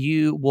if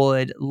you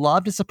would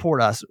love to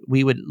support us,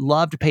 we would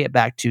love to pay it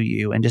back to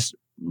you and just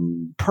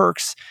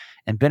perks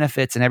and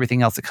benefits and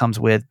everything else that comes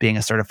with being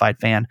a certified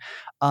fan.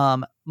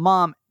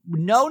 Mom,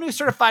 no new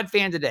certified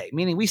fan today,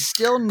 meaning we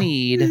still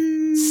need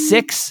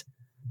 6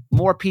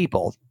 more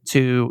people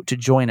to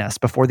join us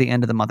before the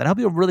end of the month. And I hope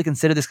you'll really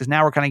consider this because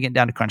now we're kind of getting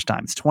down to crunch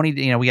time. It's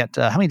 20, we got,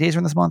 how many days are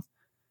in this month?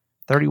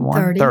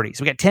 31, 30.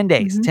 So we got 10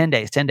 days, 10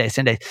 days,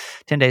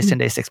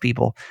 6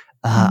 people.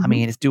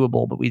 It's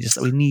doable, but we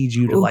need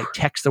you to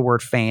text the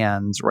word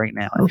fans right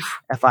now.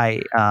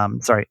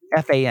 FANS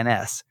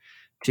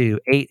to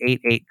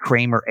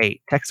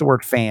 888-Kramer8. Text the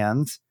word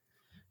fans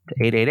to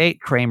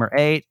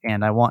 888-Kramer8.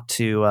 And I want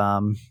to,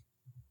 I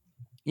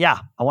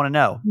want to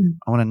know.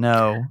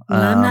 Well,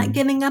 I'm not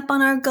giving up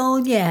on our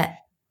goal yet.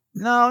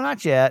 No,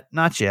 not yet.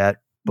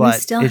 But we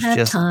still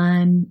have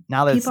time.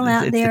 Now that people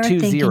out there are the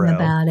 2-0. thinking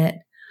about it.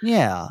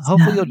 Yeah,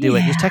 hopefully you'll do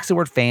it. Just text the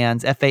word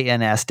fans,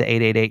 FANS to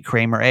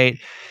 888-Kramer8.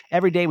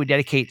 Every day we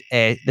dedicate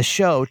the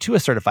show to a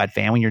certified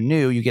fan. When you're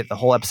new, you get the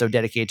whole episode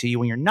dedicated to you.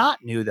 When you're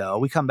not new, though,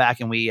 we come back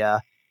and we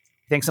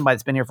thank somebody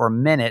that's been here for a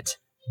minute.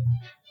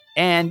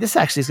 And this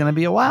actually is going to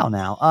be a while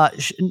now.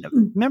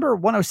 Remember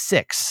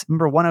 106.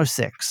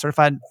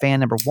 Certified fan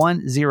number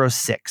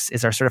 106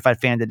 is our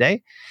certified fan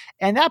today.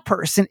 And that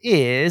person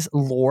is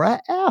Laura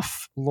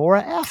F.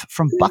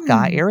 From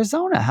Buckeye,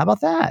 Arizona. How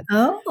about that?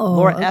 Oh,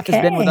 Laura F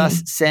has been with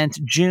us since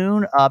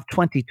June of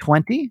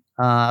 2020,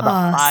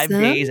 about 5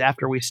 days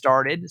after we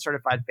started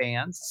Certified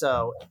Fans.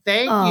 So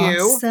thank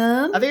you.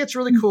 I think it's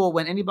really cool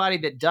when anybody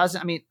that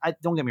doesn't,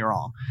 don't get me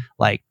wrong,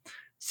 like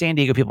San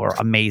Diego people are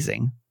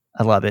amazing.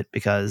 I love it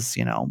because,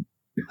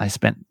 I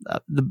spent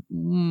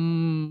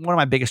one of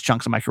my biggest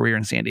chunks of my career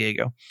in San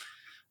Diego.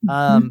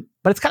 But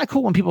it's kind of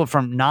cool when people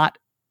from not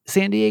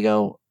San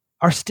Diego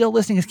are still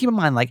listening. Because keep in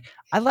mind,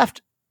 I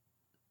left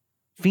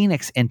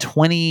Phoenix in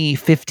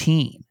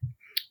 2015.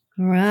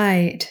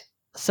 Right.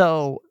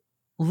 So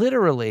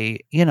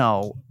literally,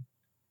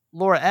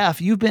 Laura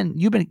F, you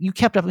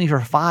kept up with me for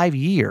 5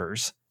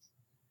 years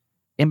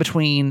in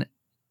between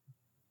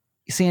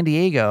San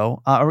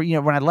Diego,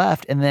 when I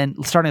left and then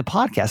starting a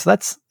podcast. So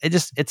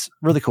it's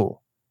really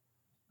cool.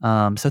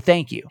 So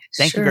thank you.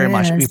 Thank you very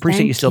much. We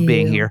appreciate you still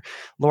being here.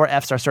 Laura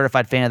F's our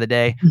certified fan of the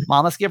day.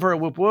 Mom, let's give her a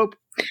whoop, whoop.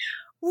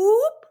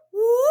 Whoop,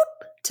 whoop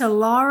to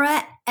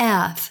Laura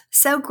F.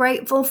 So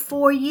grateful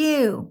for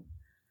you.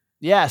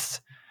 Yes.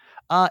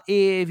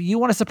 If you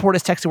want to support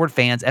us, text the word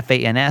fans,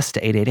 FANS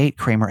to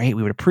 888-Kramer8.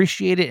 We would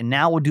appreciate it. And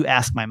now we'll do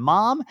Ask My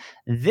Mom.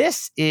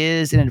 This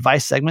is an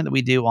advice segment that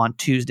we do on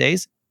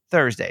Tuesdays,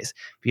 Thursdays.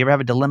 If you ever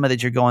have a dilemma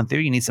that you're going through,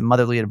 you need some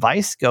motherly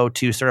advice, go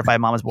to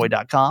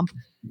certifiedmamasboy.com.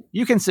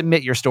 You can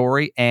submit your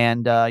story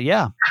and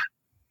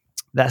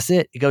that's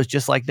it. It goes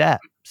just like that.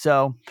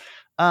 So,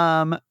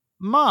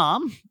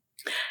 Mom.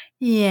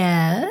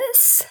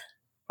 Yes.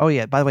 Oh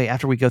yeah. By the way,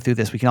 after we go through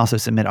this, we can also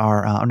submit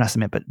our,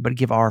 but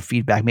give our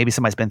feedback. Maybe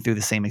somebody's been through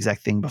the same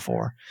exact thing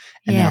before.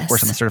 And then of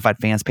course on the certified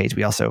fans page,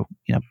 we also,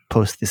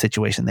 post the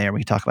situation there.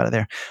 We can talk about it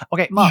there.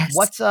 Okay, Mom,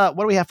 what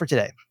do we have for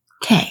today?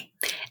 Okay.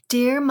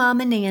 Dear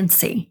Mama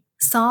Nancy,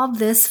 solve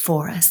this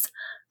for us.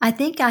 I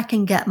think I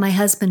can get my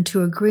husband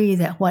to agree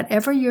that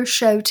whatever your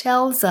show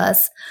tells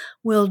us,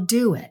 we'll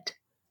do it.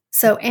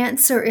 So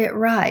answer it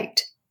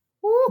right.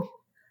 Ooh,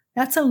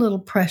 that's a little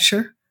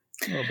pressure.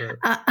 A little bit.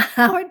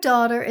 Our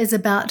daughter is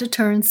about to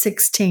turn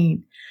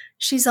 16.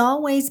 She's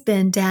always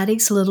been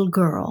Daddy's little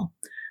girl.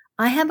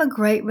 I have a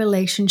great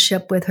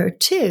relationship with her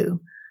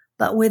too,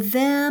 but with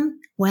them,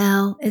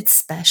 well, it's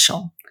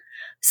special.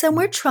 So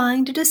we're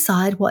trying to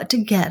decide what to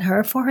get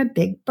her for her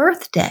big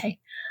birthday.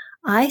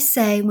 I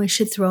say we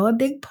should throw a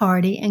big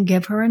party and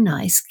give her a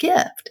nice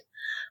gift.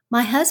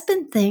 My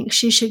husband thinks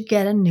she should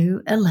get a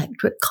new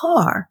electric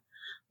car,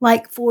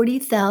 like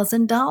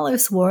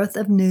 $40,000 worth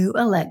of new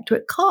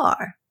electric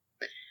car.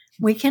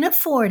 We can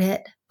afford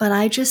it, but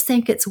I just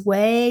think it's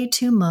way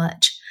too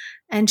much,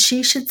 and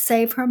she should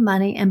save her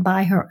money and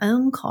buy her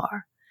own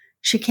car.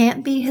 She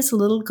can't be his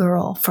little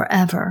girl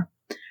forever.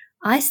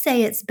 I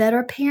say it's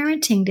better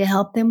parenting to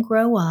help them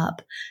grow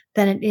up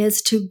than it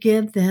is to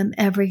give them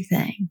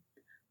everything.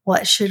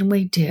 What should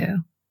we do?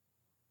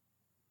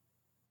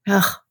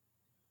 Ugh.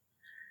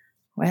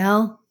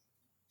 Well,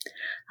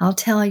 I'll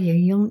tell you,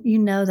 you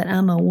know that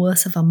I'm a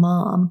wuss of a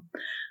mom,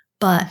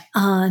 but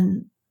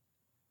in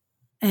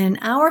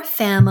our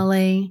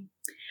family,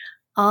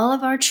 all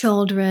of our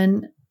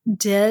children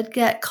did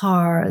get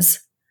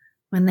cars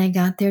when they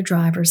got their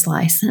driver's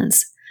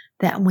license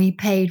that we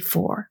paid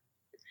for.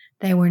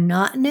 They were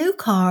not new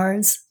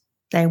cars.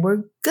 They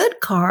were good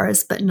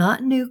cars, but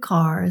not new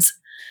cars.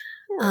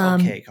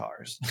 Okay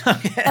cars.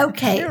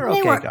 Okay. They were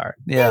okay cars.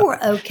 Yeah. They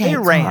were okay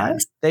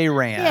cars. They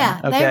ran. Yeah,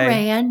 okay. they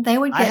ran. They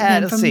would get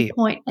them from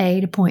point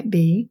A to point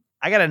B.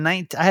 I had a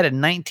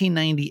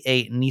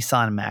 1998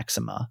 Nissan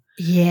Maxima.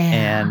 Yeah.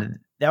 And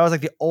that was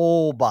like the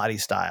old body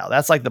style.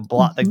 That's like the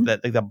block, like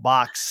the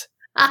box.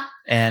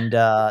 And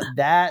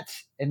and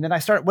then I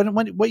started,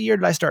 what year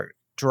did I start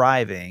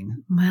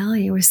driving? Well,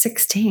 you were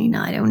 16.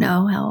 I don't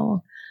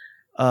know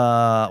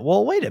how.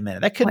 Well, wait a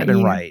minute. That couldn't have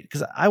been right,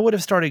 because I would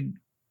have started.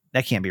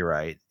 That can't be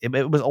right.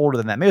 It was older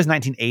than that. Maybe it was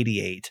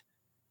 1988.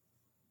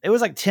 It was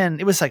like 10.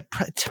 It was like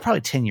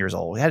probably 10 years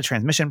old. We had a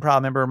transmission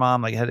problem. Remember,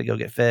 Mom? Like, I had to go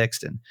get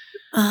fixed, and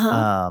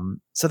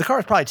so the car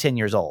was probably 10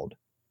 years old.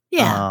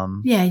 Yeah,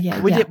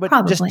 We did, but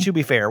probably. just to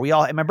be fair,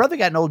 and my brother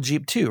got an old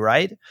Jeep too,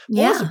 right?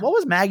 What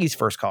was Maggie's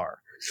first car?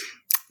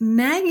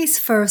 Maggie's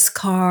first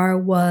car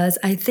was,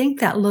 I think,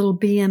 that little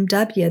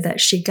BMW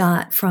that she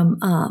got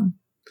from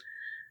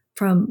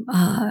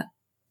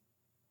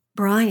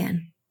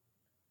Brian.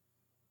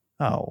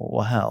 Oh,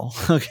 well, hell.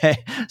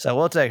 Okay. So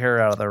we'll take her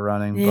out of the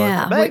running.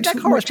 Yeah. But that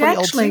car was pretty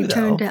old too,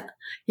 turned out,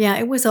 yeah,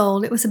 it was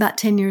old. It was about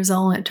 10 years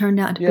old, and it turned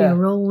out to be a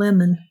real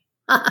lemon.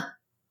 But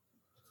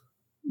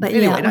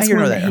anyway, it was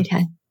one that he'd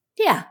had.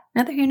 Yeah,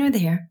 neither here nor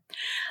there.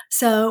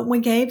 So we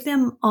gave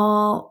them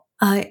all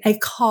a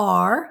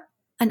car,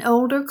 an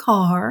older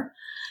car,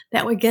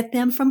 that would get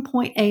them from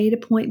point A to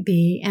point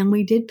B, and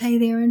we did pay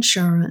their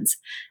insurance,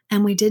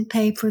 and we did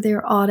pay for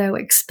their auto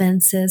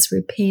expenses,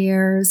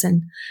 repairs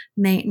and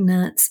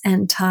maintenance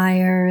and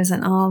tires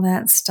and all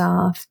that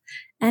stuff,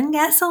 and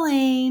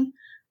gasoline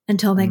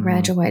until they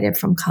graduated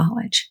from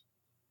college.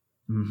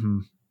 Mm-hmm.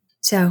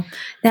 So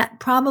that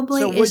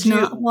probably is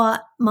not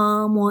what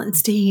Mom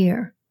wants to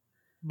hear.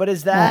 But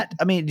is that,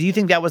 I mean, do you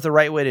think that was the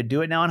right way to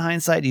do it now in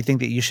hindsight? Do you think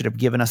that you should have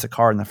given us a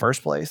car in the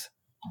first place?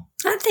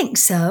 I think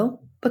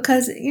so.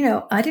 Because,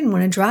 I didn't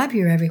want to drive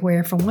you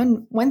everywhere for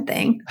one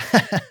thing.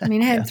 I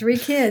mean, I had 3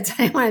 kids.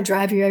 I didn't want to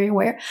drive you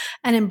everywhere.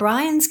 And in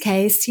Brian's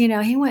case,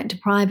 he went to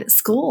private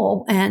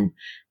school, and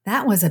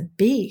that was a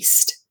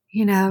beast,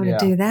 to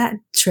do that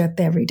trip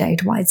every day,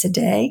 twice a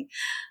day,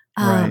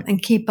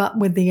 and keep up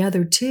with the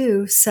other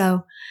 2.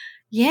 So,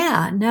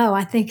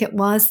 I think it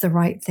was the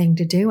right thing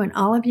to do. And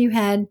all of you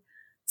had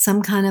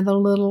some kind of a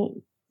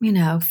little,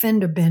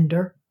 fender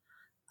bender.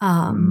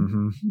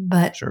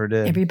 But sure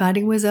did.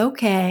 Everybody was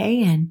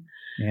okay, and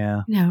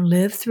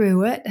lived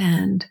through it,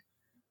 and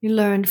you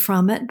learned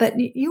from it. But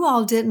you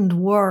all didn't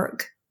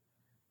work.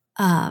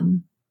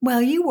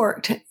 Well, you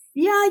worked.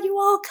 Yeah, you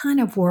all kind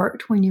of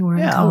worked when you were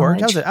in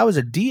college. I worked.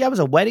 I was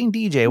a wedding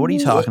DJ. What are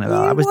you talking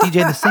about? I was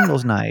DJing the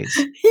singles nights.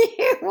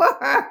 You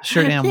were.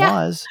 Sure damn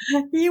was.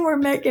 You were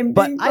making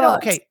big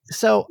bucks.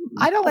 So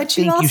I don't think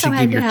you should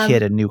give your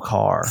kid a new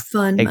car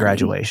at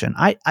graduation.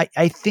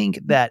 I think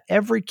that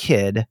every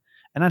kid,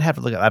 and I'd have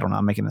to look at, I don't know,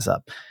 I'm making this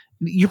up.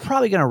 You're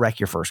probably going to wreck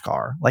your first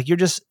car. Like, you're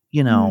just,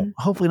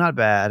 hopefully not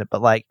bad,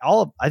 but like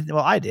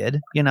I did,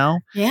 Yeah.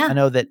 I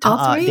know that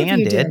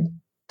Dan did.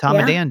 Tom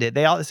and Dan did.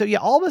 All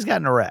of us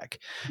got in a wreck.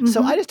 Mm-hmm.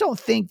 So I just don't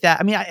think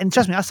that, and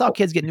trust me, I saw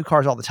kids get new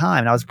cars all the time,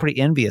 and I was pretty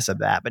envious of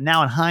that. But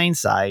now in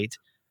hindsight,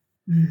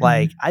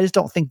 like, I just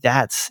don't think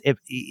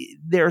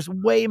there's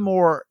way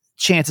more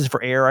chances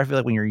for error, I feel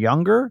like, when you're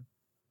younger.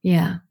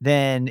 Yeah.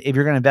 Than if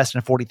you're going to invest in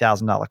a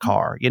 $40,000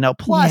 car,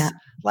 plus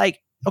like,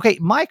 okay,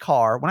 my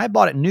car, when I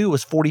bought it new,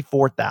 was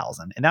 $44,000.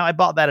 And now I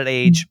bought that at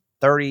age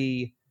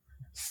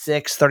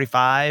 36,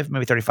 35,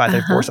 maybe 35,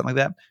 34, something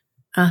like that.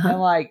 And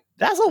like,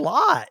 that's a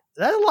lot.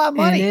 That's a lot of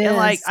money. And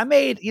like, I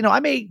made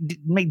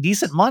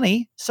decent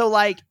money. So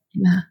like,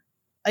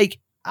 I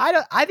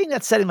think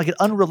that's setting like an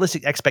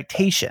unrealistic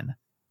expectation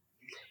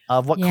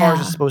of what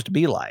cars are supposed to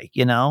be like,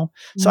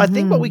 So I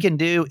think what we can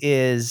do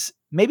is,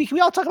 maybe can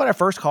we all talk about our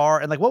first car,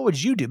 and like, what would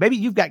you do? Maybe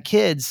you've got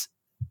kids,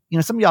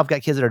 some of y'all have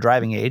got kids that are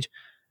driving age.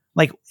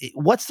 Like,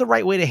 what's the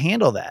right way to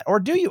handle that? Or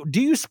do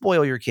you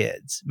spoil your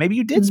kids? Maybe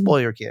you did spoil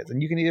your kids,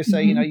 and you can either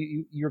say,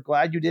 you're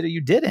glad you did or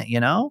you didn't,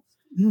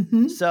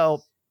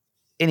 So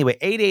anyway,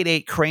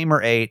 888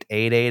 Kramer 8,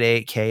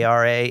 888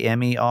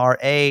 KRAMER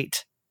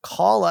 8.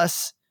 Call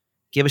us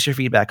Give us your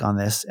feedback on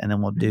this, and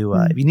then we'll do,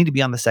 if you need to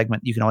be on the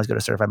segment, you can always go to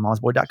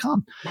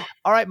certifiedmamasboy.com.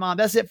 All right, Mom,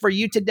 that's it for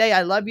you today.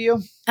 I love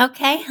you.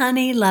 Okay,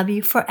 honey. Love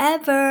you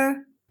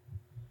forever.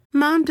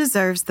 Mom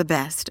deserves the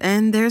best,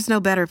 and there's no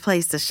better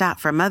place to shop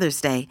for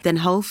Mother's Day than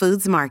Whole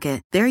Foods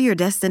Market. They're your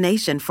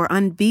destination for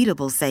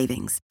unbeatable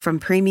savings, from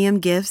premium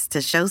gifts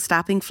to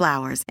show-stopping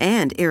flowers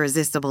and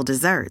irresistible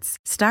desserts.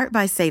 Start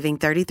by saving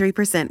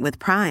 33% with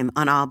Prime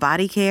on all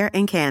body care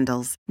and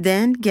candles.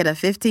 Then get a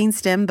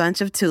 15-stem bunch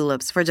of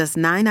tulips for just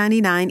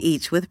 $9.99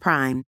 each with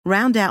Prime.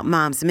 Round out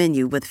Mom's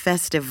menu with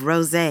festive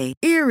rosé,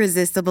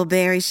 irresistible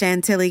berry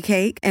chantilly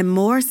cake, and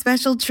more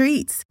special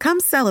treats. Come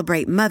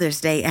celebrate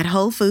Mother's Day at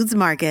Whole Foods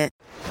Market.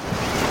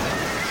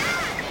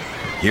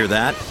 Hear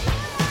that?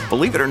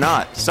 Believe it or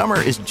not, summer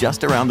is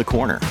just around the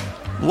corner.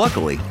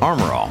 Luckily,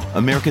 Armor All,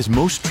 America's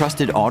most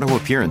trusted auto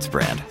appearance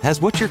brand, has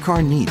what your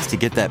car needs to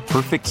get that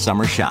perfect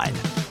summer shine.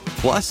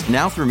 Plus,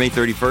 now through May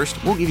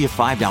 31st, we'll give you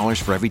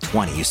 $5 for every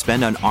 $20 you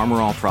spend on Armor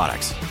All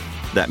products.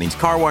 That means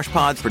car wash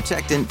pods,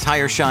 protectant,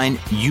 tire shine,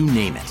 you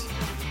name it.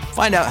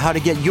 Find out how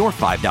to get your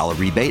 $5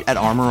 rebate at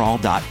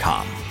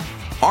armorall.com.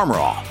 Armor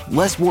All,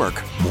 less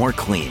work, more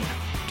clean.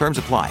 Terms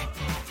apply.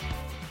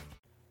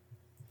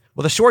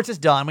 Well, the shorts is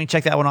done. We can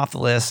check that one off the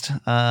list.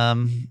 I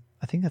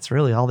think that's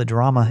really all the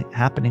drama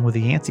happening with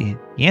the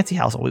Yancey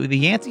household. The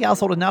Yancey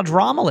household is now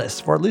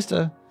dramaless for at least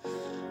a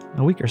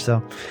week or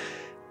so.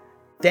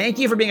 Thank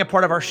you for being a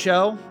part of our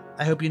show.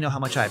 I hope you know how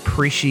much I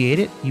appreciate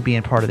it, you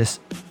being part of this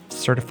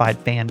certified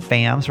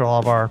fams for all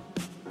of our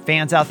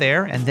fans out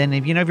there. And then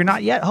if you're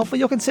not yet, hopefully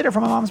you'll consider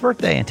for my mom's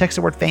birthday and text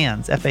the word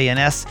fans,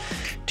 FANS,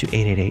 to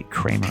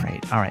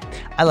 888-Kramer8. All right.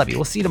 I love you.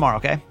 We'll see you tomorrow,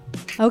 okay?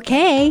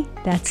 Okay,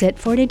 that's it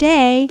for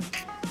today.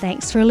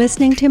 Thanks for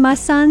listening to my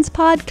son's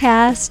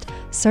podcast,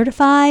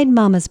 Certified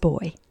Mama's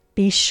Boy.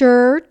 Be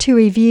sure to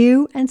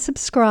review and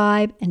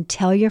subscribe and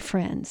tell your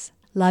friends.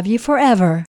 Love you forever.